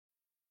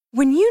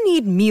When you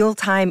need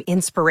mealtime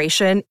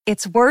inspiration,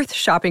 it's worth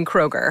shopping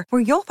Kroger,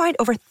 where you'll find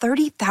over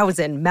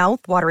 30,000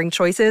 mouth-watering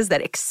choices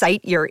that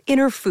excite your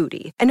inner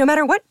foodie. And no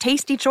matter what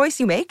tasty choice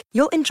you make,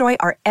 you'll enjoy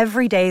our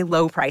everyday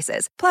low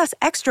prices, plus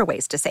extra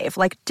ways to save,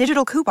 like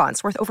digital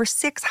coupons worth over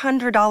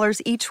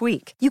 $600 each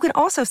week. You can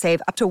also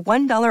save up to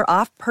 $1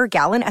 off per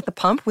gallon at the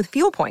pump with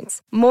fuel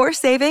points. More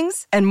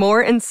savings and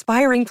more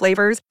inspiring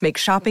flavors make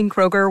shopping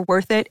Kroger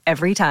worth it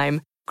every time.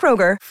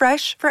 Kroger,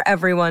 fresh for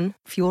everyone.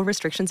 Fuel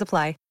restrictions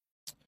apply.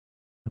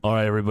 All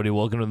right, everybody,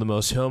 welcome to the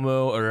most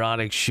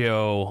homoerotic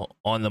show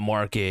on the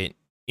market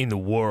in the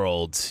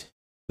world,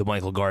 the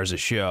Michael Garza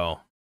Show.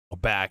 We're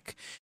back.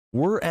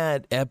 We're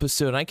at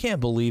episode, I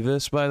can't believe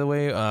this, by the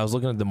way. I was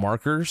looking at the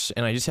markers,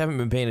 and I just haven't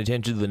been paying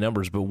attention to the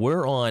numbers, but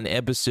we're on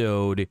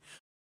episode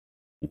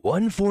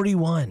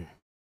 141.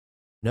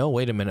 No,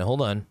 wait a minute.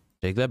 Hold on.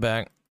 Take that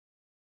back.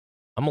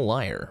 I'm a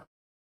liar.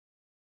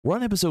 We're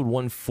on episode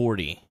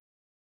 140.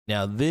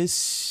 Now,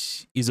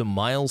 this is a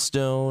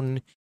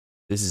milestone.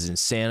 This is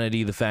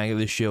insanity, the fact that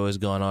this show has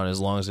gone on as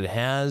long as it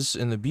has.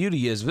 And the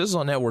beauty is, if this is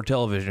on network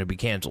television, it'd be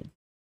canceled.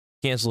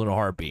 Canceled in a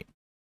heartbeat.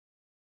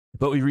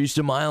 But we reached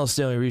a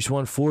milestone. We reached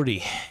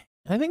 140.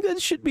 I think that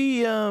should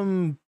be,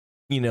 probably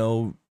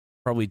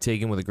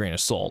taken with a grain of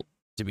salt,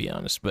 to be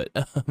honest. But,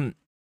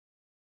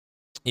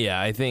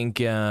 yeah, I think,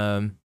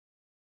 it's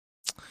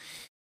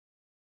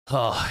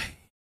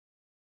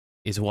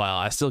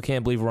wild. I still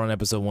can't believe we're on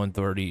episode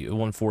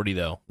 140,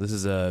 though. This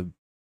is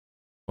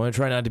I want to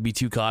try not to be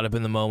too caught up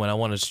in the moment. I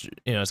want to,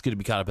 it's good to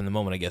be caught up in the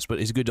moment, I guess, but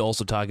it's good to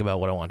also talk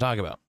about what I want to talk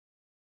about.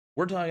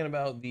 We're talking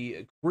about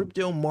the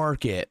crypto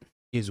market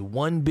is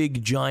one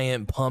big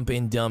giant pump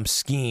and dump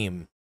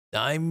scheme.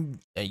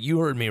 You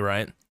heard me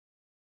right.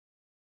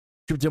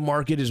 Crypto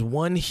market is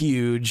one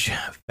huge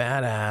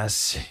fat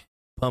ass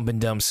pump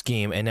and dump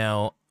scheme. And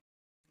now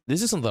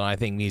this is something I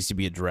think needs to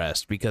be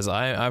addressed because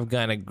I've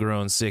kind of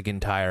grown sick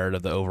and tired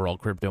of the overall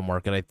crypto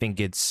market. I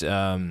think it's,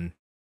 one,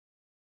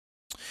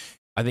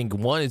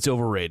 it's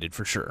overrated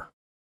for sure.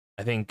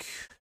 I think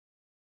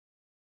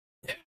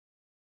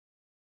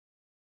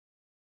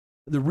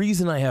the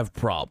reason I have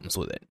problems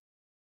with it,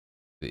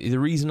 the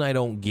reason I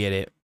don't get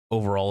it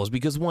overall is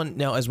because one,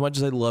 now as much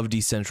as I love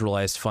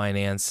decentralized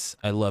finance,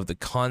 I love the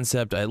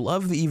concept, I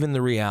love even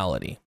the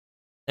reality.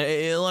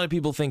 A lot of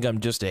people think I'm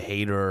just a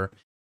hater.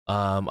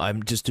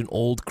 I'm just an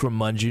old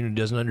curmudgeon who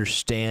doesn't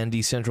understand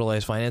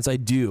decentralized finance. I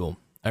do.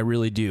 I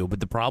really do.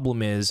 But the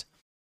problem is,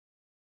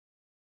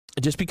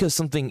 just because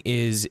something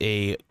is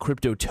a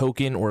crypto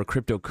token or a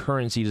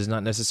cryptocurrency does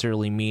not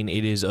necessarily mean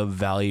it is of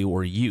value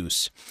or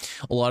use.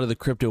 A lot of the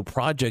crypto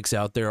projects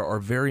out there are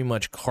very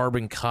much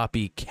carbon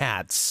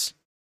copycats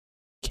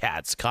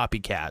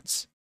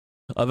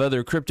of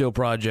other crypto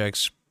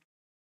projects.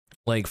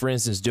 Like, for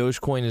instance,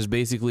 Dogecoin is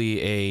basically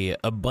a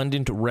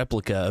abundant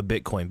replica of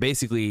Bitcoin.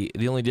 Basically,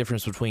 the only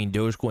difference between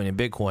Dogecoin and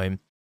Bitcoin,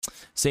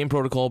 same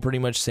protocol, pretty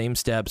much same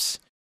steps.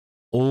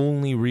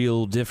 Only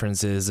real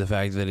difference is the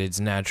fact that it's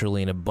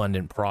naturally an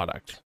abundant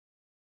product,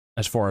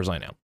 as far as I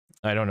know.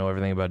 I don't know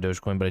everything about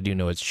Dogecoin, but I do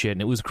know it's shit,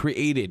 and it was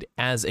created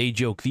as a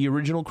joke. The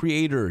original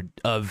creator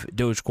of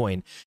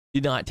Dogecoin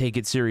did not take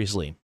it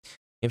seriously.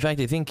 In fact,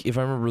 I think, if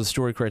I remember the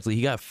story correctly,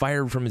 he got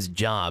fired from his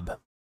job,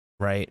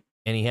 right?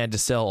 And he had to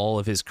sell all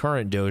of his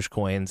current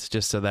Dogecoins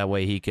just so that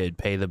way he could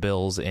pay the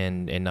bills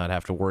and not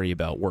have to worry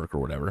about work or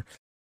whatever.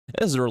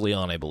 This is early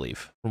on, I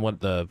believe, from what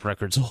the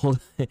records hold.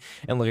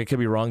 And look, I could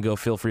be wrong. Go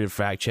feel free to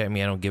fact check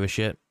me. I don't give a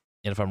shit.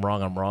 And if I'm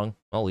wrong, I'm wrong.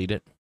 I'll eat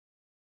it.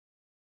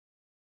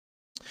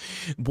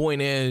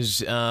 Point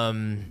is,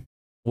 what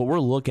we're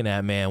looking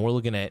at, man, we're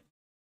looking at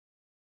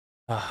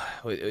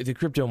the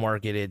crypto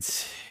market.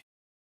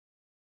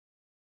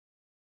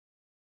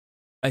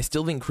 I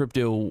still think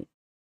crypto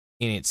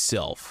in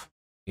itself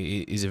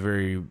is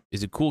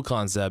a cool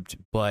concept,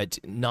 but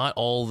not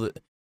all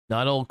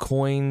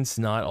coins,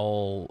 not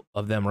all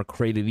of them are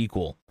created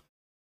equal.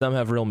 Some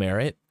have real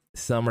merit.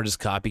 Some are just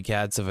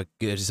copycats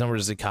some are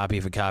just a copy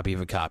of a copy of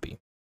a copy.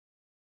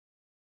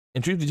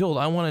 And truth be told,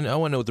 I want to know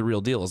what the real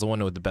deal is. I want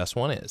to know what the best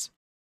one is.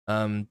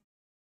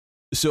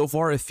 So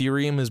far,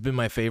 Ethereum has been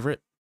my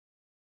favorite.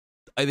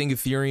 I think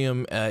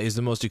Ethereum is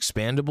the most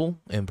expandable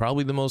and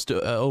probably the most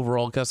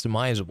overall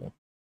customizable.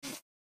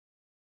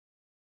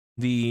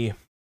 The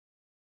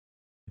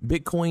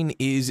Bitcoin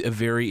is a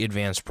very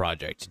advanced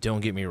project.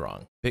 Don't get me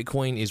wrong.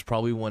 Bitcoin is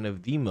probably one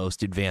of the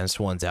most advanced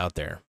ones out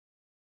there.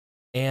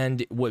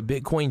 And what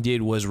Bitcoin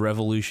did was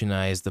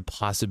revolutionize the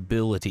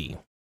possibility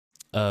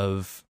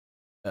of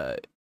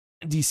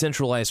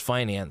decentralized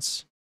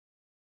finance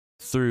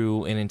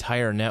through an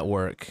entire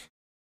network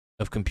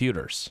of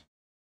computers.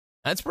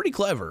 That's pretty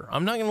clever.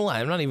 I'm not going to lie.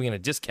 I'm not even going to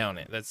discount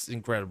it. That's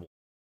incredible.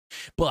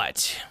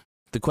 But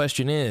the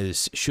question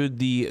is, should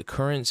the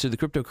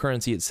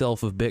cryptocurrency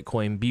itself of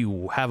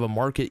Bitcoin have a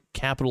market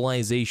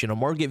capitalization, a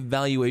market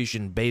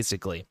valuation,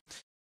 basically,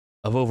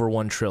 of over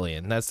 $1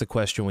 trillion? That's the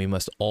question we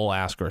must all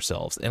ask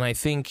ourselves. And I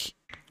think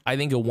a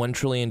 $1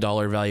 trillion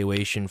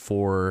valuation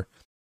for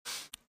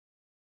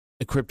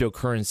a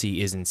cryptocurrency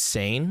is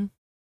insane.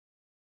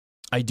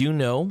 I do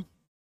know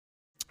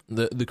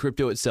the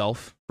crypto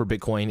itself for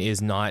Bitcoin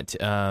is not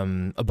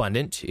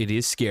abundant. It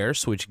is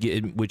scarce,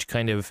 which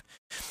kind of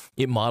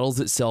it models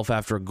itself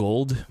after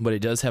gold, but it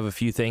does have a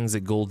few things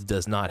that gold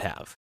does not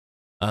have.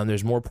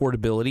 There's more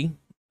portability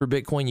for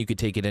Bitcoin. You could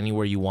take it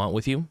anywhere you want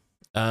with you.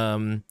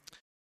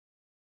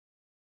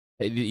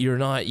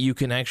 You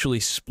can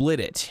actually split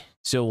it.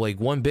 So like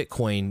one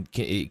Bitcoin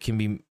can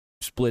be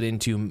split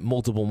into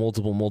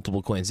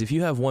multiple coins. If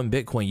you have one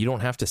Bitcoin, you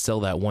don't have to sell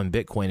that one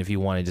Bitcoin if you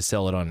wanted to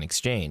sell it on an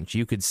exchange.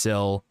 You could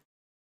sell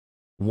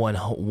one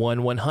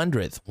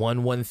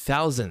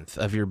 1,000th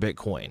of your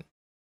Bitcoin.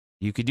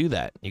 You could do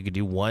that. You could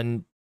do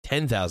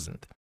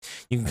 1/10,000th.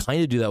 You can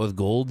kind of do that with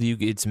gold.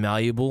 It's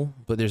malleable,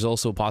 but there's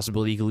also a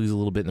possibility you could lose a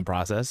little bit in the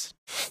process.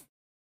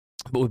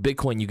 But with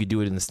Bitcoin, you could do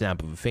it in the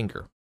snap of a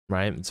finger,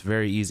 right? It's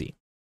very easy.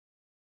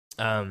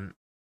 The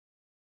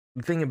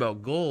thing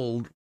about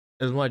gold,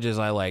 as much as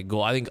I like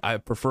gold, I think I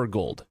prefer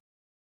gold.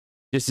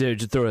 Just to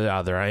throw it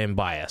out there, I am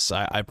biased.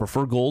 I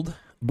prefer gold,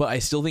 but I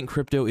still think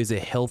crypto is a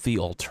healthy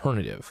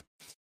alternative.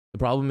 The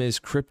problem is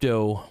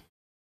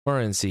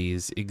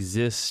cryptocurrencies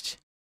exist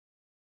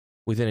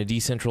within a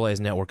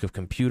decentralized network of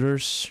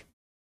computers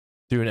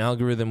through an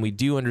algorithm we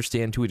do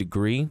understand to a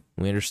degree.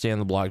 We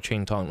understand the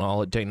blockchain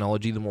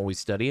technology the more we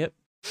study it.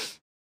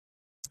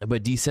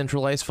 But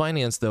decentralized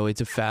finance, though, it's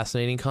a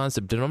fascinating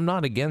concept, and I'm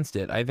not against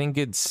it. I think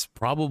it's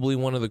probably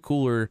one of the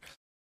cooler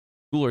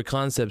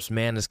concepts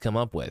man has come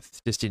up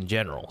with, just in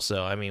general.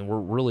 So, I mean, we're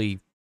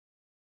really,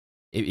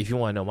 if you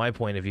want to know my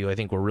point of view, I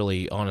think we're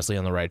really honestly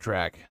on the right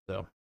track.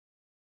 So,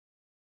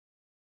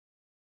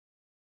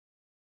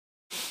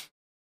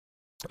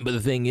 but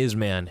the thing is,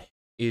 man,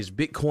 is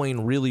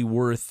Bitcoin really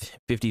worth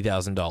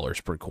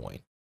 $50,000 per coin?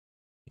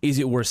 Is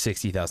it worth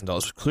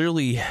 $60,000?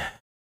 Clearly,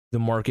 the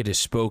market has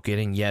spoken,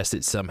 and yes,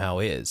 it somehow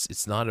is.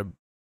 It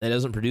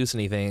doesn't produce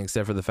anything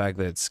except for the fact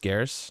that it's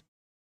scarce.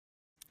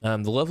 The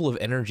level of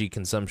energy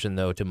consumption,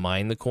 though, to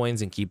mine the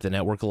coins and keep the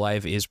network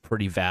alive is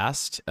pretty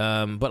vast.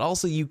 But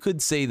also, you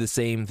could say the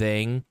same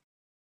thing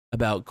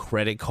about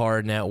credit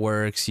card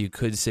networks. You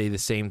could say the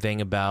same thing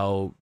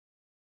about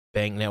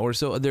bank networks.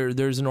 So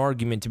there's an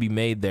argument to be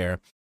made there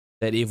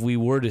that if we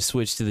were to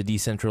switch to the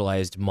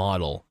decentralized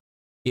model,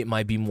 it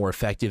might be more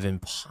effective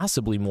and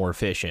possibly more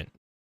efficient.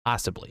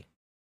 Possibly.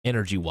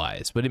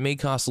 Energy-wise, but it may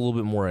cost a little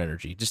bit more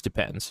energy. Just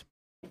depends.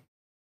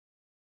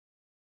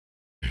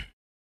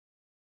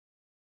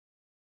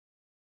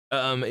 If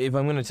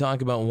I'm going to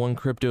talk about one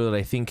crypto that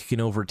I think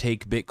can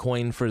overtake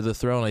Bitcoin for the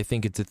throne, I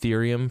think it's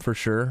Ethereum for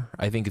sure.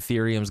 I think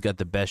Ethereum's got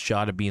the best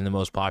shot at being the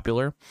most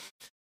popular.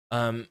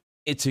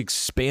 Its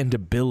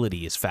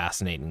expandability is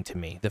fascinating to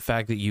me. The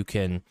fact that you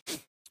can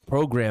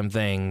program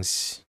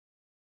things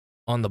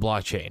on the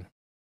blockchain,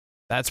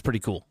 that's pretty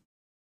cool.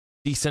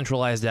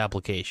 Decentralized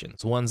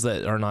applications, ones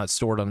that are not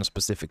stored on a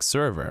specific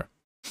server.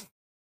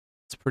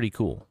 It's pretty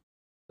cool.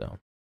 So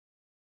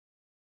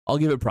I'll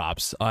give it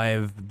props.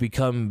 I've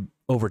become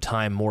over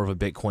time more of a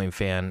Bitcoin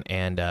fan,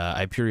 and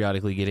I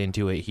periodically get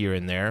into it here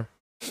and there.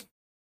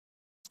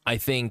 I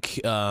think,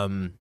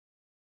 I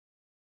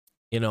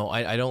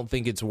don't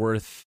think it's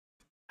worth.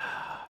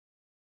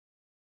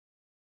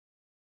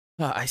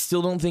 I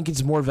still don't think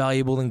it's more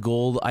valuable than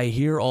gold. I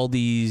hear all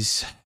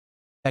these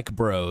tech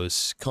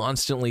bros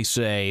constantly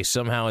say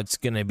somehow it's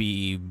going to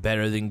be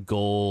better than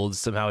gold.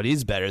 Somehow it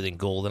is better than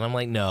gold. And I'm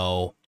like,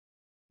 no.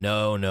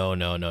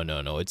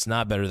 It's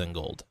not better than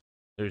gold.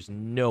 There's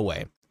no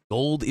way.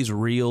 Gold is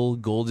real.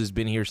 Gold has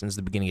been here since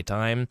the beginning of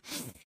time.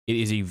 It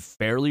is a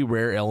fairly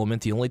rare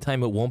element. The only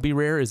time it won't be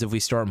rare is if we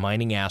start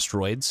mining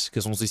asteroids,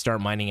 because once we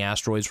start mining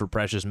asteroids for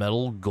precious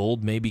metal,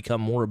 gold may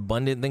become more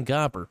abundant than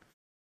copper.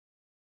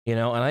 And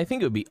I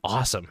think it would be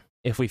awesome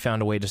if we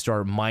found a way to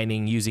start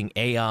mining using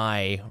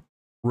AI,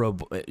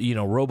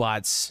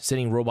 robots,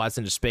 sending robots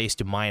into space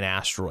to mine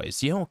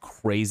asteroids. You know how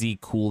crazy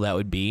cool that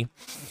would be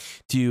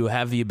to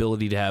have the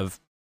ability to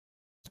have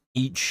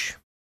each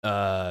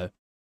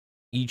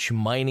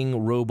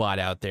mining robot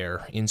out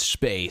there in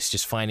space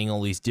just finding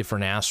all these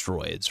different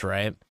asteroids,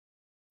 right?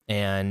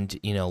 And,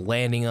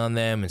 landing on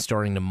them and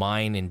starting to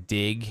mine and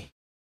dig.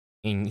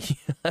 And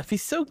that'd be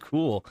so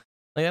cool.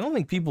 Like, I don't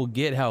think people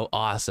get how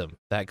awesome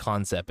that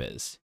concept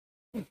is.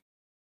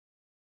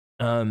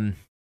 And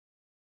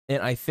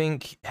I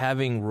think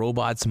having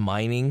robots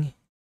mining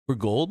for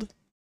gold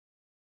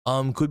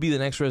could be the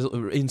next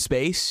in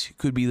space,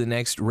 could be the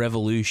next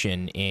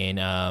revolution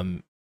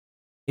in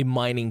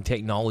mining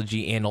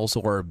technology, and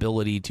also our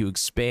ability to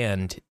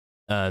expand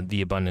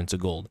the abundance of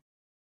gold.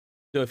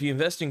 So if you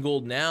invest in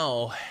gold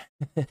now,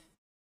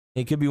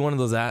 it could be one of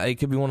those. It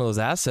could be one of those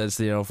assets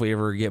that, if we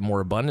ever get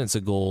more abundance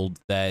of gold,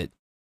 that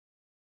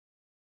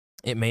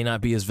it may not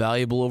be as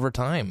valuable over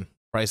time.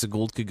 Price of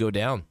gold could go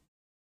down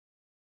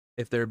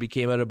if there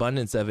became an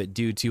abundance of it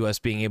due to us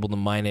being able to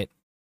mine it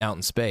out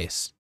in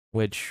space,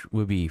 which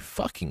would be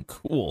fucking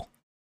cool.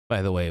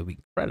 By the way, it would be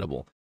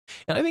incredible.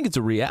 And I think it's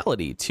a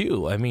reality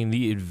too. I mean,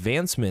 the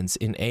advancements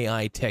in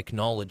AI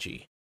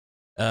technology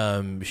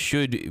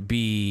should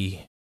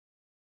be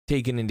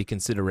taken into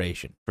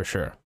consideration for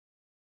sure.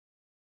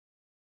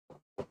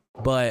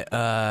 But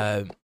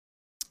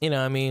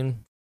I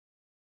mean,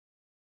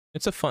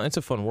 it's a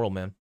fun world,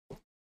 man.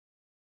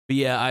 But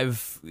yeah,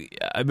 I've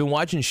been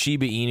watching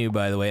Shiba Inu,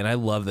 by the way, and I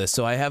love this.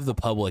 So I have the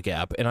public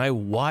app, and I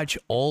watch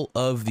all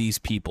of these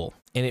people,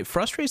 and it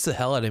frustrates the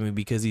hell out of me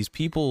because these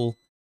people,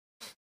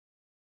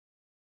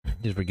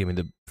 just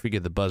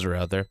forget the buzzer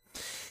out there.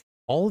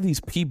 All of these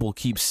people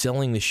keep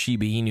selling the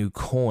Shiba Inu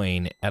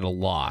coin at a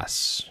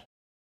loss.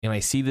 And I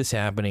see this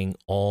happening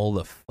all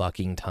the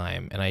fucking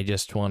time. And I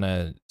just want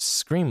to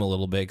scream a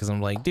little bit because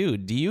I'm like,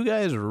 dude, do you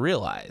guys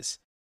realize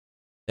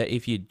that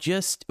if you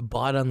just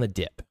bought on the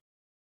dip,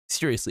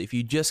 seriously, if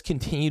you just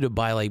continue to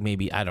buy, like,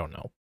 maybe, I don't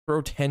know,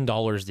 throw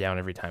 $10 down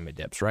every time it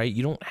dips, right?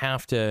 You don't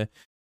have to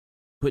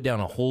put down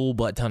a whole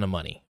butt ton of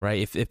money,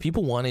 right? If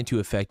people wanted to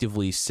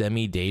effectively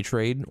semi-day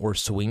trade or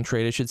swing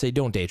trade, I should say,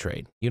 don't day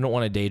trade. You don't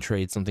want to day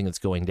trade something that's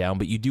going down,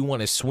 but you do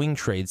want to swing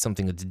trade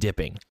something that's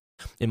dipping.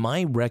 And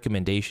my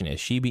recommendation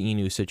is Shiba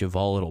Inu is such a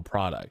volatile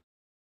product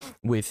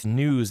with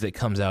news that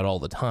comes out all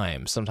the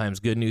time. Sometimes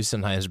good news,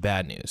 sometimes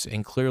bad news.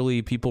 And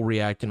clearly people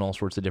react in all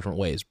sorts of different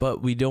ways,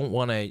 but we don't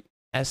want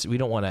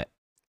to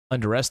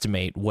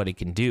underestimate what it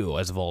can do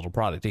as a volatile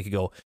product. It could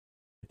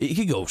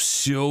go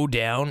so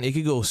down. It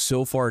could go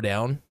so far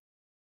down.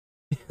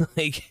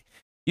 Like,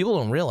 people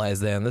don't realize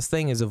that, and this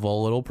thing is a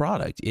volatile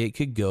product. It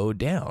could go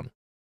down.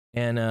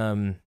 And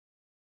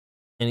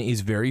it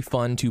is very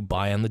fun to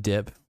buy on the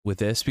dip with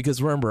this,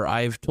 because remember,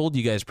 I've told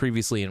you guys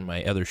previously in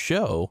my other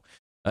show,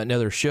 my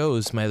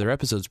other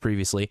episodes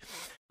previously,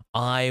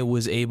 I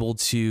was able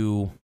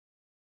to,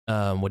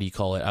 I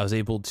was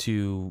able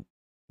to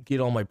get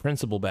all my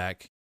principal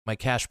back, my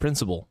cash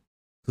principal,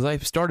 because I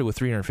started with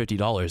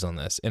 $350 on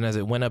this, and as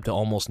it went up to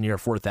almost near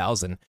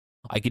 4,000,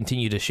 I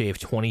continued to shave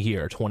 20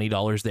 here,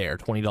 $20 there,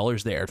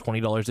 $20 there,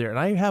 $20 there, and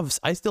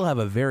I still have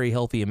a very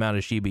healthy amount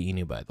of Shiba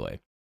Inu, by the way.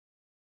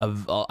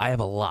 I have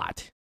a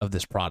lot of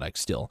this product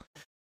still.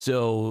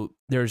 So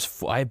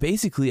I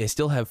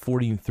still have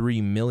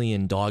 43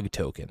 million dog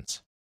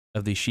tokens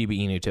of the Shiba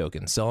Inu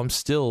tokens. So I'm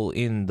still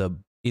in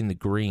the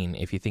green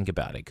if you think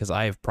about it, because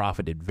I have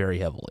profited very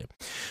heavily.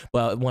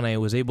 Well, when I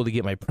was able to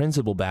get my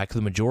principal back, the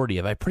majority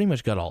of it, I pretty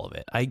much got all of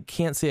it. I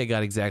can't say I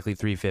got exactly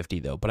 350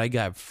 though, but I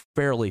got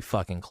fairly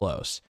fucking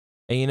close.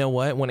 And you know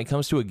what? When it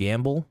comes to a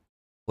gamble,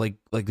 like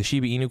the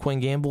Shiba Inu coin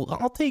gamble,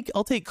 I'll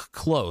take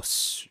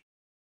close,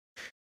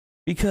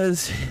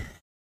 because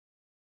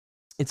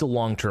it's a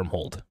long-term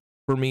hold.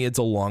 For me, it's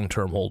a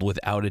long-term hold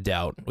without a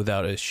doubt,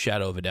 without a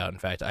shadow of a doubt. In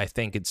fact, I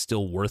think it's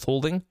still worth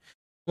holding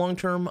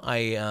long-term.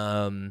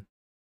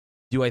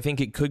 Do I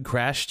think it could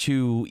crash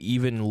to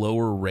even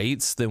lower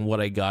rates than what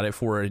I got it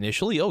for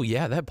initially? Oh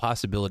yeah, that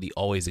possibility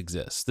always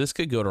exists. This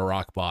could go to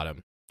rock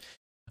bottom.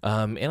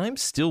 And I'm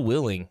still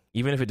willing,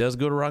 even if it does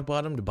go to rock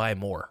bottom, to buy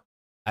more.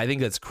 I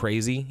think that's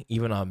crazy.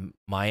 Even on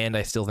my end,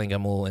 I still think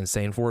I'm a little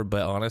insane for it.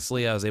 But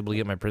honestly, I was able to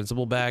get my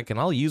principal back, and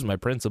I'll use my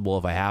principal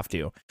if I have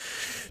to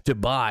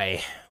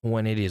buy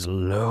when it is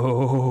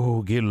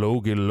low. Get low,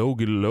 get low,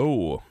 get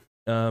low.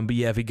 But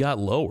yeah, if it got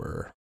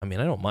lower, I mean,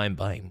 I don't mind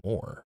buying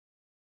more.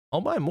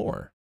 I'll buy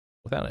more,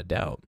 without a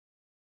doubt.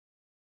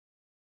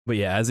 But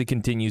yeah, as it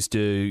continues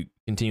to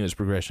continue its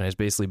progression, I just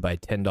basically buy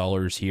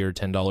 $10 here,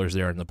 $10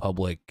 there in the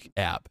public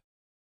app.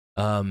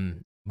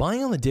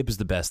 Buying on the dip is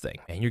the best thing,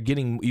 and you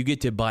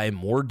get to buy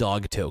more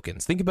dog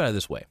tokens. Think about it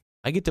this way.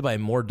 I get to buy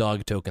more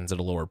dog tokens at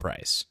a lower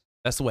price.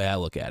 That's the way I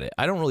look at it.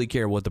 I don't really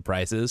care what the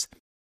price is.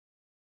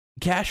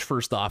 Cash,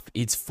 first off,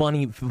 it's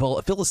funny.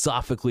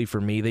 Philosophically, for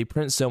me, they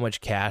print so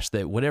much cash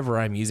that whatever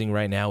I'm using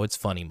right now, it's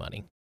funny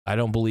money. I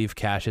don't believe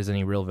cash has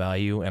any real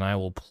value, and I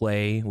will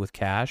play with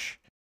cash,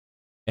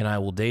 and I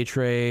will day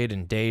trade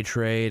and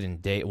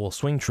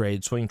swing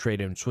trade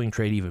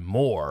even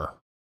more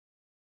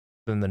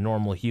than the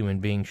normal human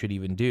being should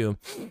even do.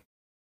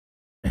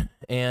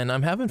 And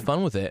I'm having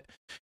fun with it.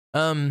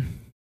 I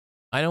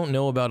don't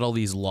know about all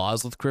these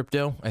laws with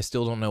crypto. I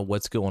still don't know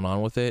what's going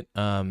on with it.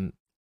 I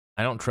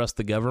don't trust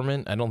the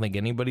government. I don't think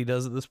anybody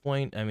does at this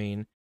point. I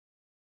mean,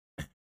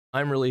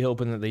 I'm really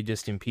hoping that they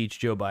just impeach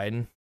Joe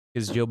Biden,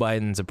 because Joe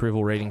Biden's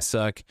approval ratings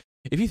suck.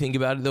 If you think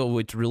about it, though,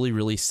 it's really,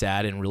 really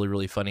sad and really,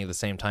 really funny at the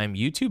same time.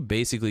 YouTube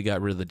basically got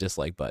rid of the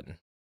dislike button.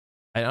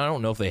 I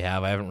don't know if they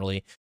have.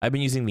 I've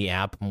been using the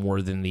app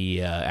more than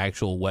the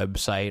actual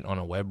website on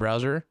a web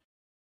browser.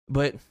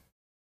 But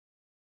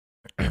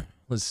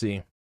let's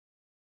see.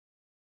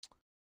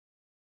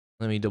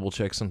 Let me double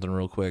check something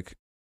real quick.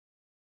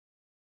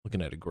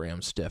 Looking at a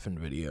Graham Stephan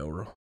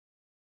video.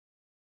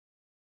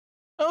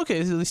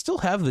 Okay, so they still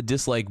have the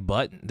dislike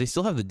button. They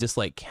still have the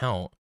dislike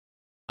count.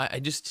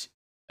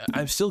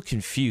 I'm still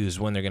confused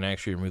when they're going to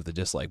actually remove the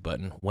dislike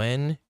button.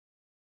 The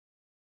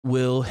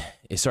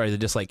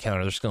dislike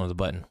counter, they're just going with the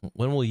button.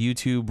 When will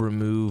YouTube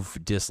remove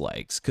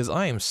dislikes? Because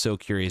I am so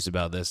curious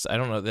about this. I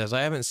don't know this.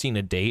 I haven't seen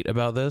a date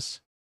about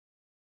this.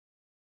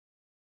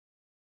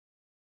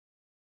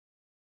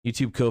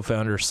 YouTube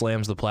co-founder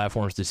slams the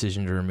platform's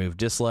decision to remove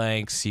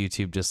dislikes.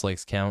 YouTube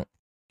dislikes count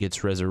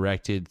gets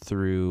resurrected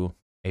through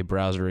a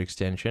browser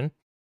extension.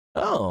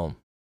 Oh.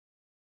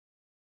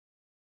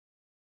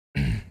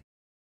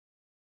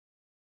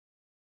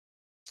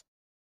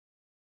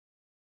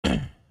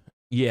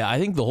 Yeah, I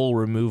think the whole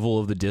removal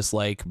of the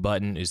dislike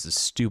button is the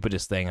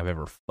stupidest thing I've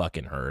ever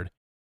fucking heard.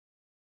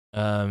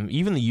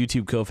 Even the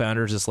YouTube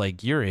co-founders is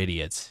like, you're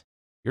idiots.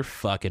 You're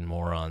fucking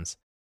morons.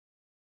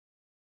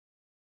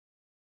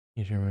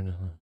 Here's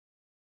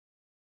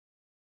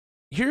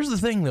the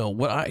thing, though.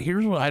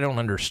 Here's what I don't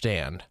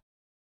understand.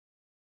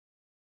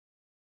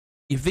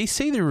 If they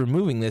say they're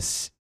removing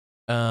this,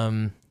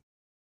 okay,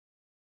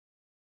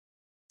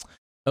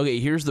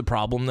 here's the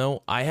problem,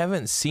 though. I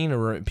haven't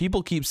seen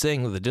people keep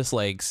saying that the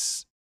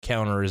dislikes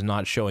counter is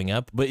not showing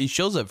up, but it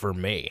shows up for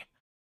me.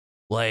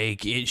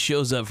 Like, it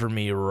shows up for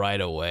me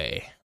right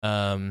away.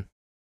 I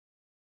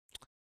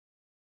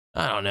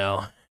don't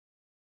know.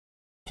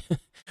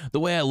 The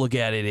way I look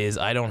at it is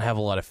I don't have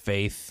a lot of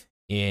faith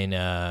in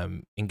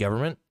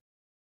government.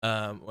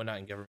 Well, not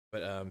in government,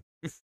 but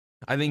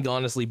I think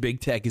honestly big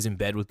tech is in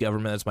bed with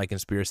government. That's my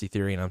conspiracy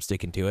theory, and I'm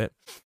sticking to it.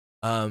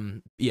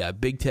 Yeah,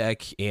 big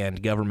tech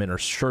and government are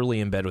surely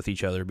in bed with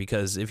each other,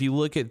 because if you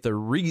look at the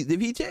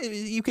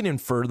you can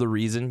infer the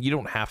reason. You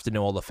don't have to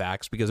know all the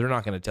facts, because they're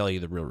not going to tell you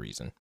the real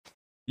reason.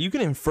 You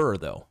can infer,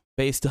 though,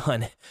 based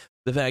on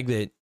the fact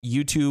that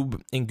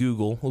YouTube and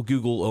Google, well,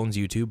 Google owns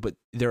YouTube, but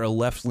they're a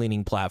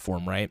left-leaning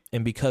platform, right?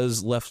 And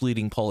because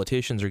left-leaning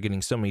politicians are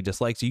getting so many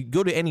dislikes, you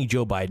go to any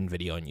Joe Biden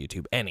video on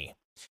YouTube, any.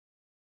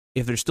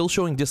 If they're still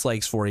showing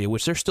dislikes for you,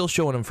 which they're still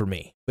showing them for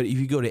me, but if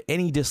you go to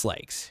any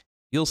dislikes,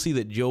 you'll see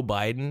that Joe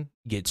Biden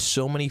gets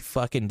so many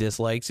fucking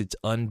dislikes, it's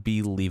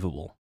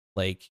unbelievable.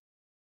 Like,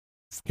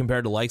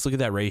 compared to likes, look at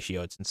that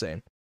ratio, it's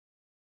insane.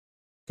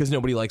 Because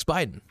nobody likes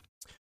Biden.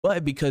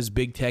 But because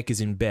big tech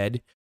is in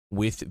bed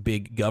with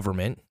big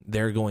government,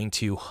 they're going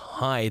to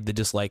hide the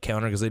dislike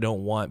counter because they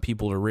don't want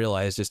people to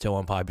realize just how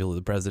unpopular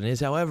the president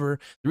is. However,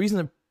 the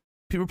reason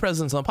the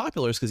president's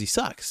unpopular is because he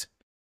sucks.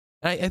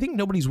 And I think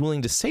nobody's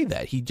willing to say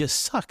that. He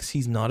just sucks.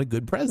 He's not a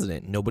good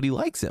president. Nobody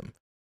likes him.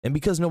 And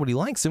because nobody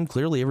likes him,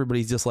 clearly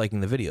everybody's disliking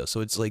the video.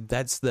 So it's like,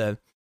 that's the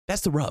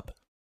rub.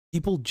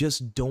 People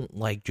just don't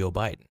like Joe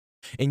Biden.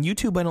 And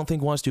YouTube, I don't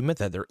think, wants to admit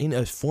that. They're in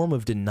a form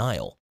of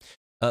denial.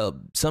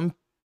 Some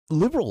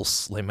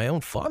liberals, like my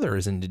own father,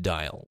 is in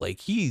denial.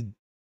 Like,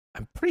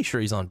 I'm pretty sure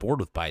he's on board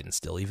with Biden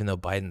still, even though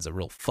Biden's a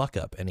real fuck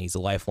up and he's a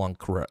lifelong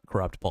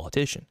corrupt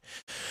politician.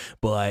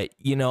 But,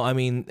 you know, I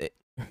mean,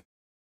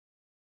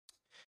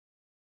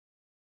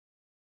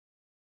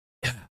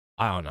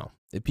 I don't know.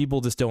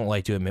 People just don't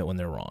like to admit when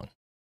they're wrong,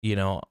 you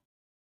know?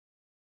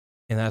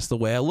 And that's the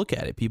way I look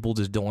at it. People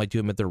just don't like to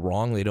admit they're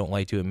wrong. They don't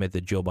like to admit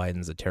that Joe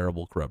Biden's a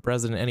terrible, corrupt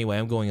president. Anyway,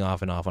 I'm going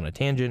off on a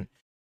tangent.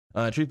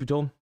 Truth be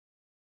told,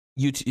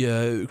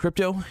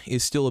 crypto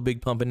is still a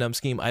big pump and dump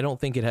scheme. I don't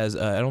think it has.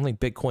 I don't think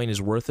Bitcoin is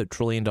worth $1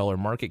 trillion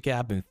market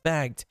cap. In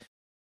fact,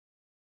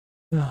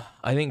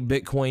 I think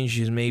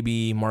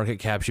Bitcoin market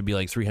cap should be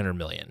like 300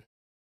 million,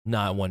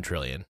 not 1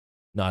 trillion,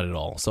 not at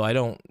all. So I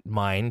don't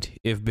mind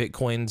if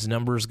Bitcoin's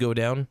numbers go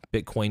down.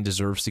 Bitcoin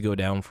deserves to go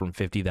down from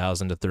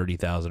 50,000 to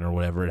 30,000 or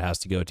whatever it has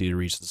to go to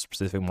reach the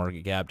specific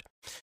market cap.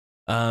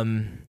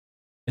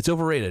 It's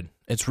overrated.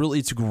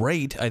 It's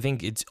great. I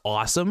think it's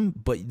awesome,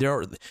 but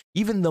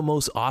even the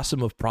most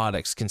awesome of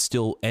products can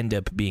still end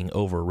up being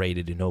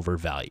overrated and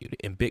overvalued.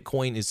 And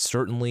Bitcoin is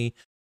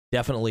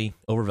definitely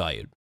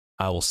overvalued.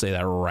 I will say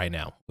that right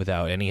now,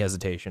 without any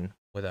hesitation,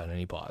 without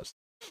any pause.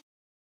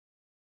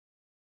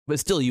 But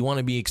still, you want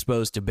to be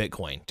exposed to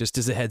Bitcoin. Just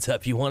as a heads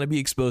up, you want to be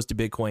exposed to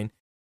Bitcoin,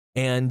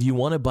 and you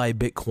want to buy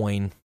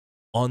Bitcoin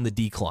on the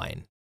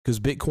decline, because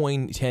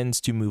Bitcoin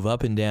tends to move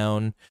up and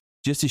down.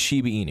 Just as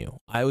Shiba Inu,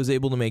 I was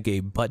able to make a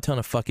butt ton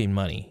of fucking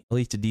money, at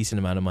least a decent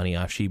amount of money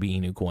off Shiba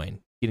Inu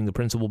coin, getting the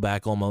principal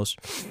back almost,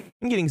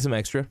 and getting some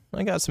extra.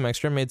 I got some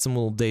extra, made some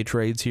little day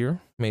trades here,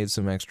 made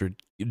some extra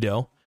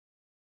dough.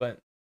 But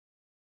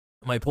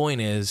my point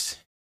is,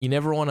 you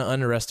never want to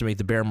underestimate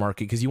the bear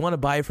market, because you want to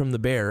buy from the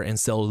bear and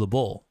sell to the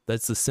bull.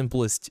 That's the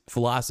simplest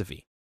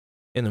philosophy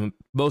and the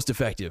most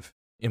effective,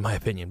 in my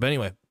opinion. But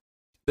anyway,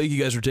 thank you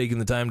guys for taking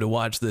the time to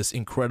watch this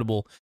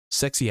incredible,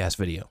 sexy-ass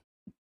video.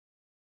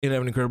 And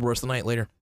have an incredible rest of the night. Later.